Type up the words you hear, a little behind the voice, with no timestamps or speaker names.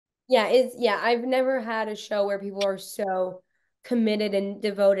Yeah, I've never had a show where people are so committed and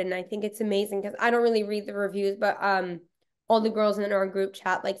devoted, and I think it's amazing because I don't really read the reviews, but all the girls in our group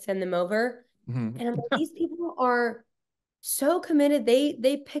chat like send them over, Mhm. and I'm like, these people are so committed.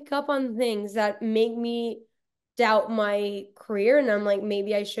 They pick up on things that make me doubt my career, and I'm like,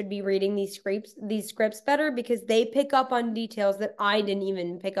 maybe I should be reading these scripts better because they pick up on details that I didn't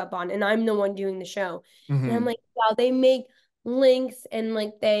even pick up on, and I'm the one doing the show. And I'm Mhm. like, wow, they make links and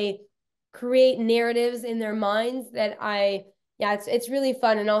like they create narratives in their minds that yeah, it's really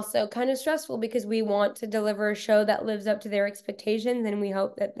fun and also kind of stressful because we want to deliver a show that lives up to their expectations, and we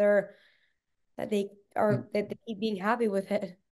hope that they keep being happy with it.